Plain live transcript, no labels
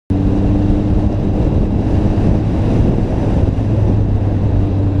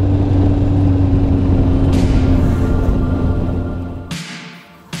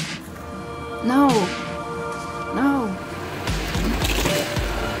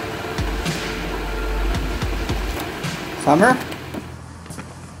Summer?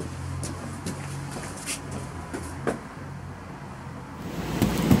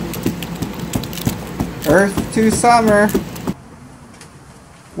 Earth to summer.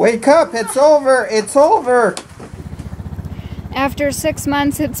 Wake up, it's over, it's over. After 6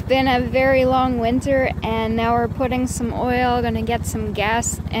 months, it's been a very long winter, and now we're putting some oil, gonna get some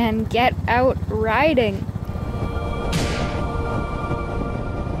gas, and get out riding.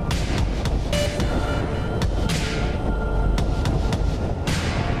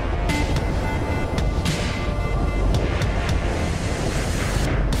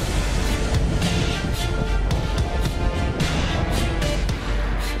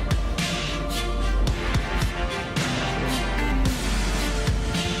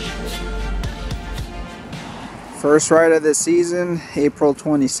 First ride of the season, April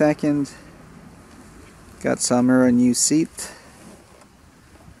 22nd. Got Summer a new seat.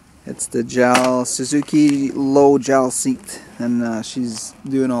 It's the Suzuki Low Gel Seat, and she's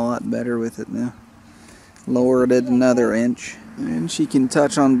doing a lot better with it now. Lowered it another inch, and she can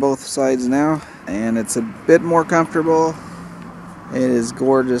touch on both sides now, and it's a bit more comfortable. It is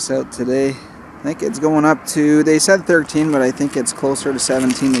gorgeous out today. I think it's going up to, they said 13, but I think it's closer to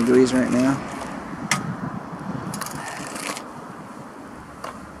 17 degrees right now.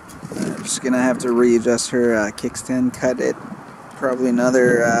 Just gonna have to readjust her kickstand, cut it probably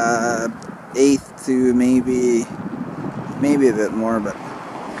another eighth to maybe a bit more, but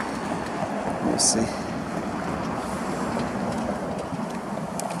we'll see.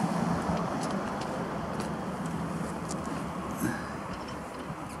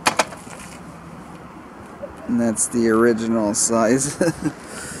 And that's the original size.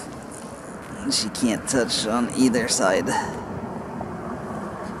 She can't touch on either side.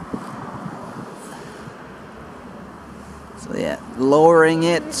 So yeah, lowering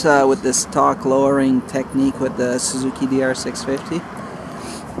it with this stock lowering technique with the Suzuki DR650,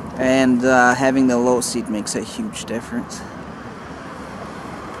 and having the low seat makes a huge difference.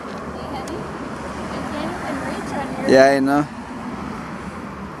 Yeah, I know.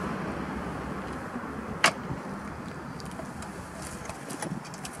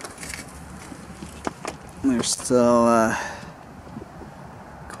 There's still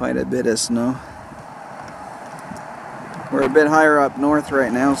quite a bit of snow. We're a bit higher up north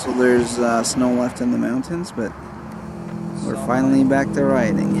right now, so there's snow left in the mountains, but we're finally back to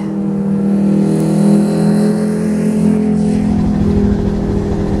riding.